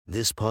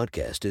This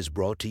podcast is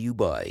brought to you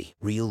by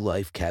Real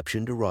Life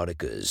Captioned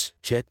Eroticas.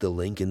 Check the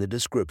link in the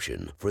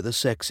description for the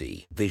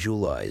sexy,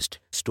 visualized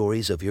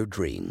stories of your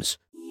dreams.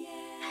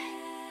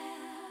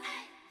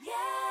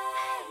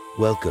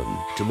 Welcome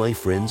to my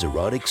friend's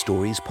Erotic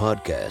Stories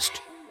podcast,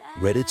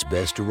 Reddit's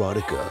Best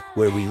Erotica,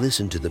 where we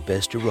listen to the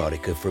best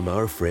erotica from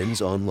our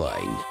friends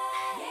online.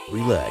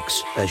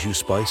 Relax as you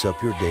spice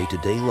up your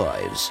day-to-day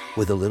lives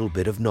with a little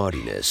bit of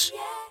naughtiness.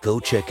 Go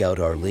check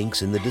out our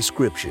links in the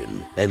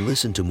description and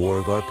listen to more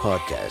of our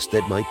podcast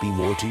that might be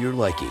more to your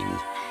liking.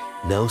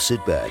 Now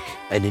sit back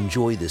and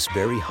enjoy this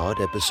very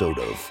hot episode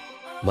of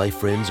My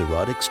Friend's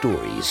Erotic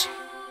Stories.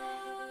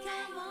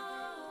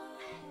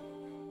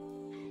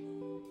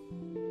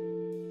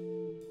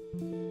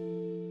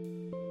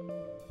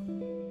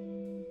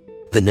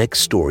 The next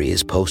story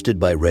is posted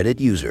by Reddit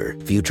user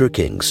Future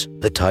Kinks.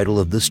 The title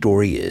of the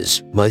story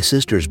is, My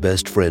sister's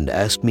best friend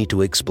asked me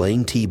to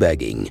explain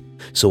teabagging,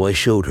 so I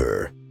showed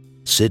her.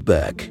 Sit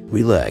back,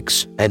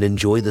 relax, and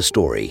enjoy the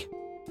story.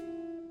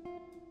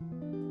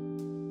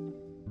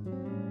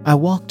 I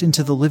walked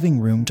into the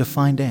living room to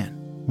find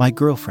Anne, my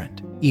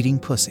girlfriend, eating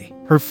pussy.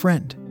 Her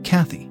friend,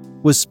 Kathy,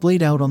 was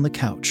splayed out on the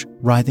couch,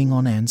 writhing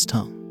on Anne's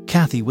tongue.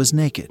 Kathy was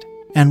naked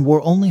and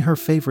wore only her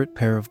favorite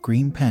pair of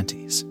green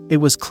panties. It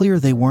was clear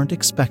they weren't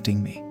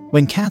expecting me.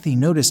 When Kathy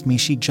noticed me,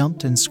 she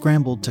jumped and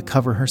scrambled to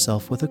cover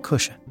herself with a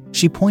cushion.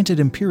 She pointed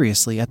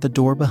imperiously at the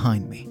door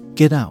behind me.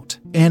 Get out.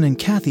 Anne and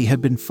Kathy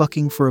had been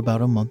fucking for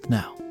about a month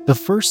now. The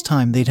first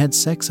time they'd had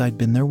sex, I'd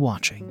been there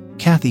watching.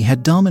 Kathy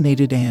had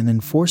dominated Anne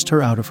and forced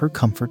her out of her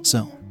comfort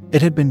zone.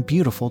 It had been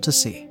beautiful to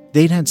see.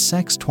 They'd had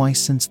sex twice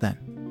since then,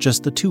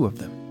 just the two of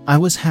them. I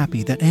was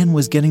happy that Anne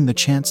was getting the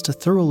chance to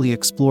thoroughly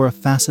explore a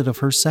facet of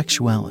her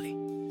sexuality,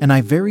 and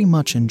I very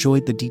much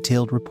enjoyed the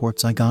detailed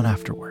reports I got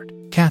afterward.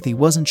 Kathy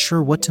wasn't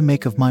sure what to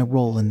make of my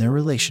role in their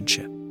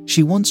relationship.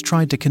 She once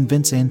tried to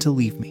convince Anne to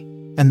leave me,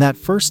 and that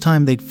first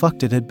time they'd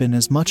fucked, it had been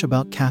as much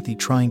about Kathy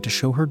trying to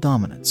show her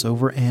dominance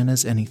over Anne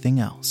as anything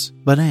else.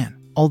 But Anne,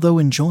 although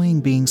enjoying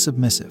being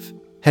submissive,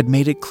 had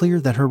made it clear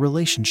that her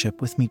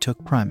relationship with me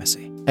took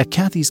primacy. At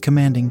Kathy's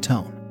commanding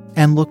tone,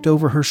 Anne looked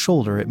over her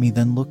shoulder at me,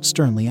 then looked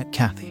sternly at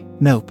Kathy.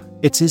 Nope,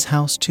 it's his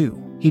house too.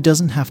 He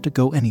doesn't have to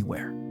go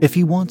anywhere. If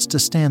he wants to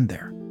stand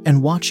there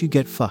and watch you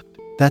get fucked,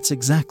 that's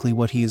exactly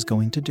what he is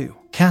going to do.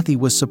 Kathy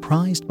was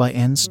surprised by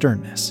Anne's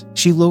sternness.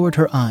 She lowered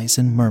her eyes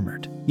and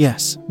murmured,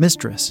 Yes,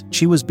 mistress.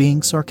 She was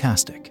being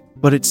sarcastic,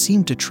 but it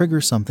seemed to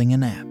trigger something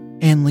in Anne.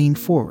 Anne leaned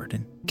forward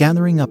and,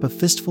 gathering up a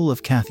fistful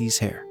of Kathy's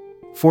hair,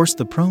 forced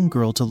the prone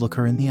girl to look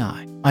her in the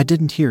eye. I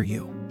didn't hear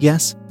you.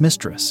 Yes,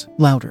 mistress.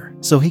 Louder,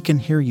 so he can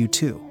hear you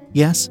too.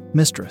 Yes,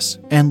 mistress.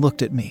 Anne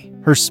looked at me.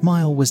 Her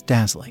smile was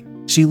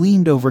dazzling. She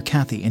leaned over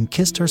Kathy and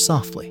kissed her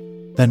softly,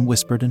 then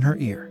whispered in her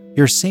ear,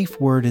 Your safe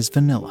word is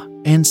vanilla.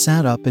 Anne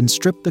sat up and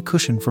stripped the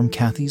cushion from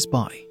Kathy's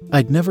body.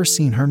 I'd never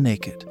seen her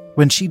naked.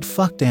 When she'd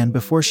fucked Anne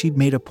before, she'd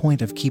made a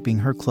point of keeping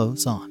her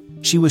clothes on.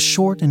 She was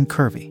short and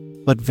curvy,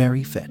 but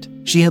very fit.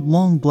 She had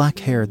long black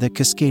hair that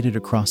cascaded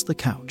across the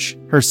couch.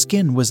 Her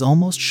skin was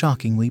almost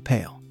shockingly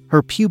pale.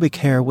 Her pubic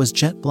hair was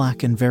jet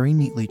black and very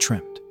neatly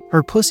trimmed.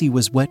 Her pussy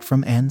was wet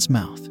from Anne's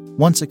mouth.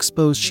 Once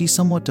exposed, she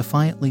somewhat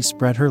defiantly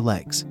spread her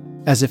legs,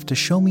 as if to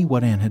show me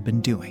what Anne had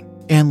been doing.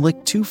 Anne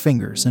licked two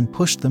fingers and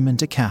pushed them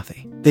into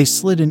Kathy. They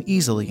slid in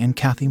easily and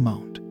Kathy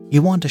moaned.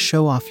 You want to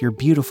show off your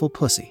beautiful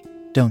pussy,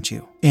 don't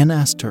you? Anne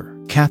asked her.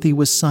 Kathy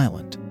was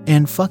silent.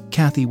 Anne fucked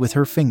Kathy with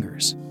her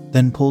fingers,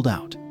 then pulled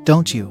out.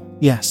 Don't you?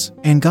 Yes.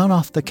 Anne got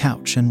off the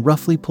couch and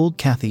roughly pulled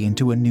Kathy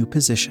into a new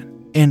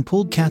position. Anne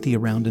pulled Kathy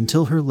around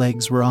until her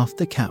legs were off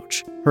the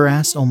couch, her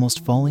ass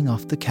almost falling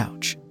off the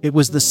couch. It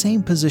was the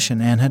same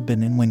position Anne had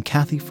been in when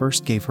Kathy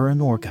first gave her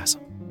an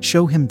orgasm.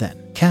 Show him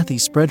then. Kathy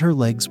spread her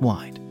legs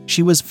wide.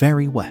 She was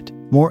very wet.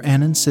 More,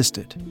 Anne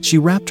insisted. She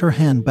wrapped her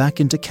hand back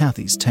into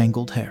Kathy's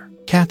tangled hair.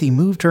 Kathy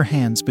moved her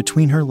hands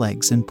between her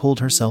legs and pulled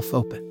herself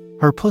open.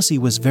 Her pussy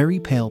was very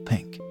pale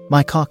pink.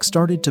 My cock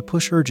started to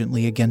push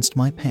urgently against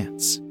my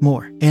pants.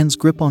 More. Anne's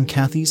grip on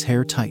Kathy's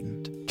hair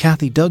tightened.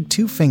 Kathy dug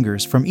two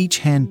fingers from each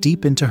hand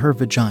deep into her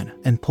vagina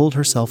and pulled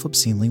herself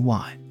obscenely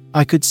wide.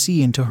 I could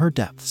see into her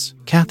depths.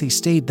 Kathy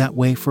stayed that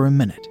way for a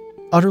minute,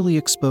 utterly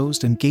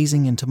exposed and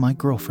gazing into my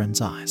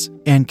girlfriend's eyes.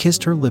 Anne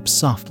kissed her lips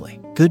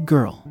softly. Good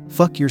girl.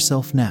 Fuck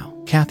yourself now.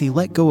 Kathy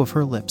let go of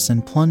her lips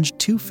and plunged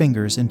two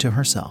fingers into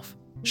herself,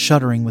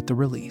 shuddering with the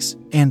release.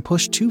 Anne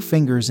pushed two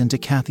fingers into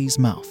Kathy's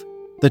mouth,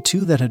 the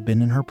two that had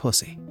been in her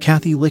pussy.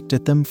 Kathy licked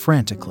at them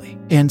frantically.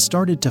 Anne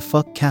started to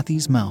fuck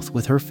Kathy's mouth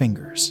with her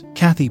fingers.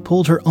 Kathy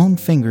pulled her own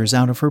fingers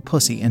out of her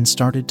pussy and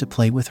started to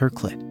play with her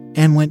clit.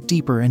 Anne went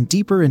deeper and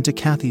deeper into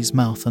Kathy's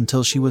mouth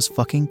until she was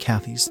fucking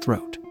Kathy's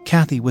throat.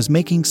 Kathy was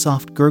making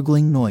soft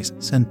gurgling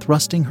noises and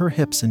thrusting her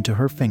hips into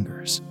her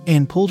fingers.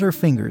 Anne pulled her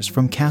fingers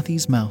from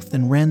Kathy's mouth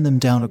and ran them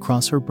down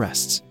across her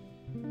breasts,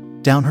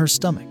 down her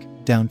stomach,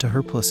 down to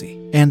her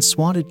pussy. Anne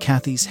swatted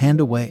Kathy's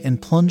hand away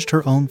and plunged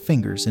her own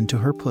fingers into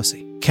her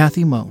pussy.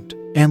 Kathy moaned.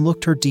 Anne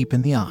looked her deep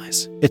in the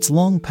eyes. It's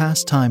long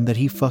past time that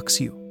he fucks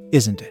you,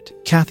 isn't it?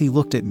 Kathy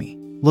looked at me,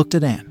 looked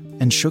at Anne,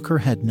 and shook her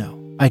head no.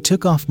 I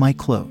took off my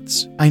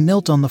clothes. I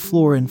knelt on the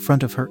floor in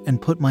front of her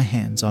and put my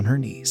hands on her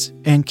knees.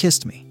 Anne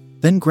kissed me,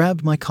 then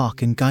grabbed my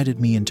cock and guided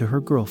me into her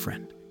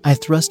girlfriend. I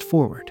thrust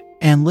forward.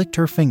 Anne licked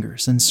her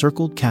fingers and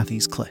circled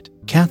Kathy's clit.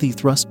 Kathy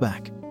thrust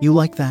back. You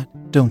like that,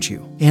 don't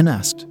you? Anne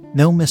asked.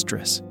 No,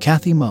 mistress,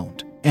 Kathy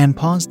moaned. Anne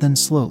paused, then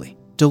slowly,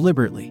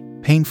 deliberately,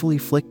 painfully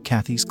flicked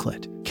Kathy's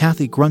clit.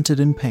 Kathy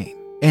grunted in pain.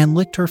 Anne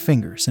licked her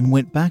fingers and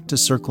went back to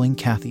circling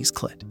Kathy's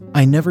clit.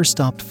 I never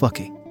stopped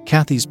fucking.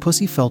 Kathy's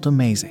pussy felt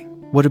amazing.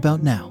 What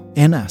about now?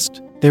 Anne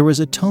asked. There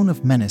was a tone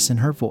of menace in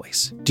her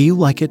voice. Do you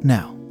like it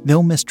now?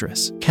 No,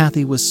 mistress.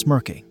 Kathy was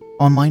smirking.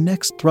 On my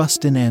next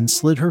thrust in, Anne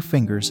slid her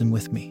fingers in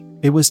with me.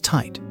 It was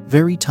tight,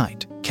 very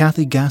tight.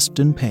 Kathy gasped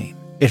in pain.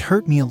 It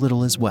hurt me a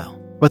little as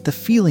well, but the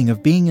feeling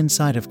of being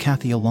inside of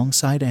Kathy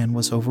alongside Anne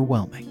was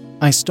overwhelming.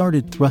 I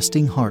started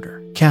thrusting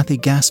harder. Kathy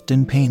gasped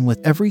in pain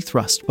with every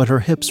thrust, but her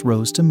hips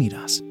rose to meet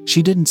us.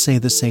 She didn't say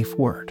the safe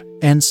word.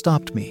 Anne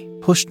stopped me,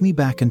 pushed me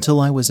back until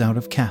I was out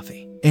of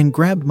Kathy, and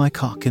grabbed my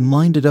cock and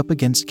lined it up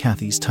against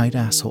Kathy's tight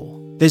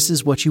asshole. This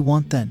is what you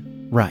want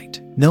then,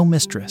 right? No,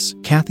 mistress.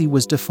 Kathy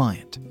was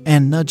defiant.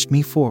 Anne nudged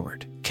me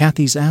forward.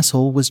 Kathy's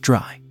asshole was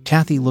dry.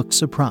 Kathy looked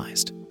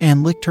surprised.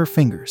 Anne licked her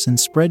fingers and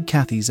spread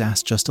Kathy's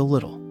ass just a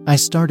little. I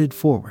started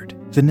forward.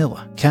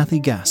 Vanilla. Kathy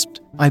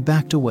gasped. I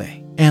backed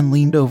away. Anne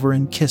leaned over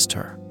and kissed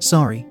her.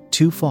 Sorry,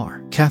 too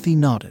far. Kathy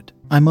nodded.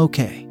 I'm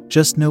okay,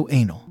 just no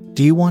anal.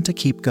 Do you want to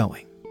keep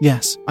going?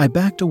 Yes. I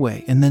backed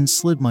away and then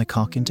slid my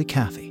cock into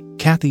Kathy.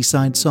 Kathy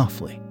sighed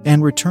softly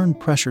and returned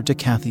pressure to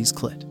Kathy's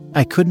clit.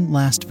 I couldn't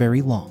last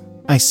very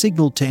long. I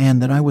signaled to Anne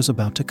that I was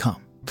about to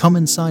come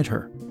inside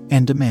her,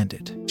 and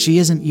demanded. She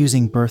isn't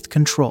using birth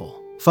control.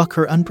 Fuck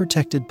her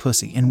unprotected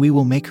pussy and we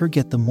will make her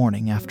get the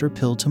morning after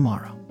pill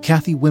tomorrow.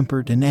 Kathy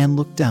whimpered and Anne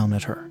looked down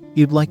at her.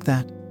 You'd like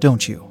that,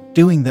 don't you?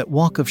 Doing that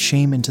walk of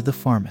shame into the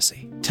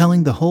pharmacy,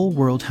 telling the whole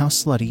world how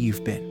slutty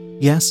you've been.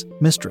 Yes,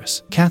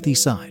 mistress. Kathy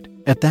sighed.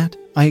 At that,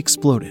 I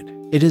exploded.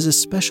 It is a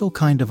special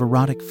kind of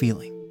erotic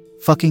feeling.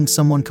 Fucking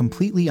someone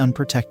completely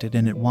unprotected,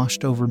 and it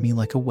washed over me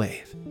like a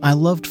wave. I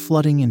loved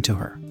flooding into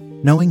her,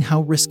 knowing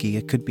how risky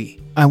it could be.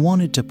 I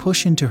wanted to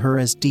push into her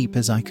as deep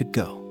as I could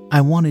go.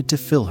 I wanted to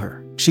fill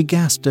her. She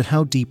gasped at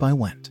how deep I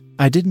went.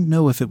 I didn't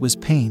know if it was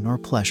pain or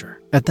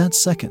pleasure. At that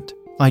second,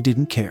 I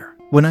didn't care.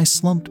 When I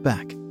slumped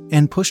back,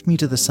 Anne pushed me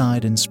to the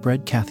side and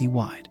spread Kathy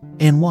wide.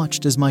 Anne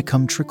watched as my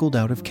cum trickled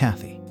out of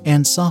Kathy.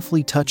 Anne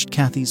softly touched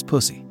Kathy's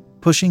pussy,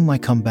 pushing my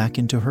cum back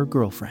into her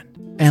girlfriend.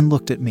 Anne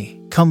looked at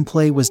me. Cum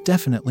play was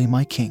definitely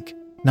my kink,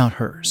 not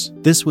hers.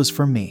 This was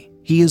for me.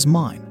 He is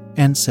mine,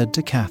 Anne said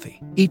to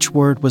Kathy. Each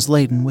word was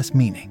laden with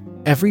meaning.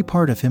 Every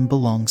part of him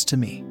belongs to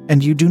me,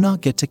 and you do not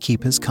get to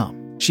keep his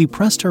cum. She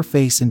pressed her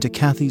face into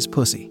Kathy's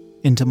pussy,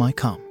 into my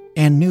cum.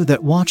 Anne knew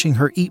that watching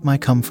her eat my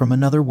cum from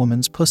another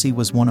woman's pussy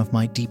was one of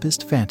my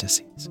deepest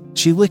fantasies.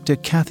 She licked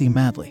at Kathy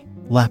madly,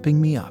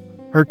 lapping me up.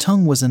 Her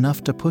tongue was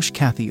enough to push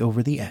Kathy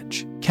over the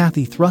edge.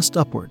 Kathy thrust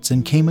upwards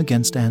and came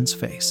against Anne's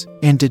face.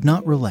 Anne did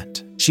not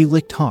relent. She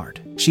licked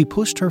hard. She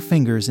pushed her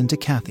fingers into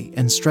Kathy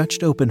and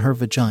stretched open her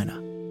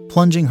vagina,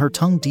 plunging her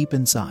tongue deep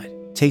inside,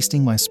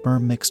 tasting my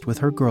sperm mixed with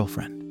her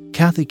girlfriend.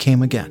 Kathy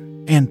came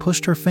again. Anne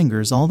pushed her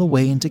fingers all the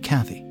way into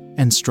Kathy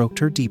and stroked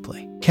her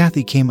deeply.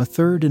 Kathy came a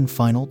third and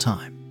final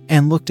time.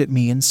 Anne looked at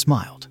me and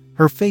smiled.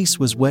 Her face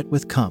was wet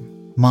with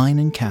cum, mine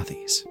and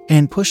Kathy's.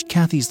 Anne pushed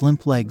Kathy's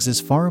limp legs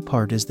as far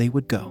apart as they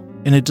would go.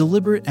 In a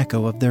deliberate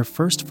echo of their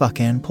first fuck,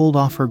 Anne pulled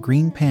off her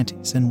green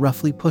panties and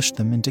roughly pushed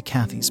them into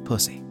Kathy's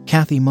pussy.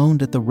 Kathy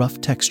moaned at the rough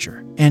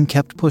texture. Anne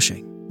kept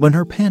pushing. When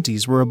her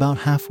panties were about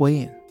halfway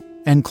in,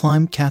 Anne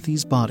climbed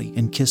Kathy's body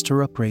and kissed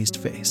her upraised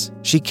face.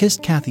 She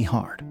kissed Kathy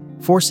hard,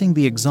 forcing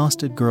the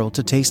exhausted girl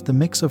to taste the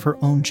mix of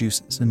her own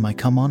juices and my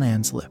cum on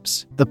Anne's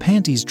lips. The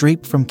panties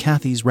draped from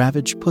Kathy's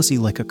ravaged pussy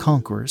like a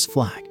conqueror's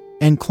flag,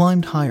 and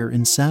climbed higher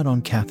and sat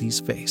on Kathy's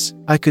face.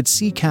 I could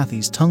see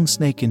Kathy's tongue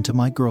snake into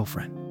my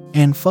girlfriend.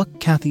 Anne fucked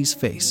Kathy's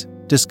face,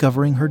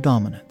 discovering her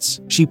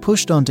dominance. She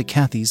pushed onto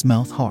Kathy's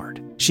mouth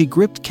hard. She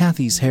gripped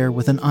Kathy's hair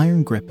with an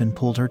iron grip and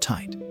pulled her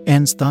tight.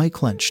 Anne's thigh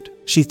clenched.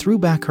 She threw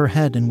back her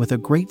head and with a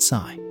great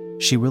sigh,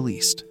 she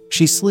released.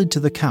 She slid to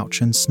the couch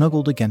and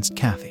snuggled against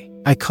Kathy.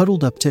 I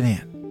cuddled up to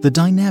Anne. The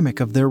dynamic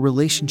of their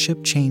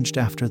relationship changed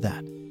after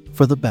that,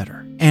 for the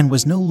better. Anne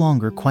was no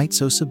longer quite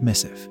so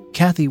submissive.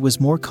 Kathy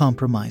was more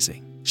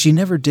compromising. She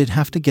never did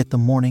have to get the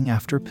morning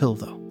after pill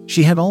though.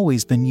 She had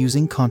always been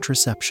using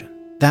contraception.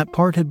 That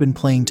part had been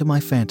playing to my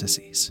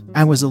fantasies.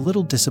 I was a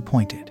little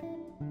disappointed.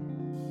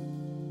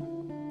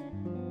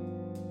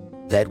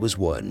 That was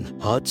one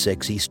hot,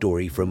 sexy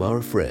story from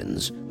our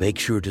friends. Make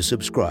sure to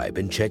subscribe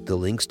and check the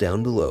links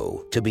down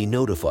below to be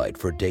notified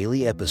for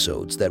daily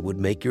episodes that would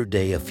make your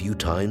day a few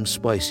times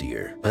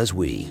spicier as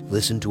we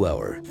listen to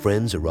our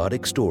friends'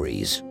 erotic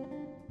stories.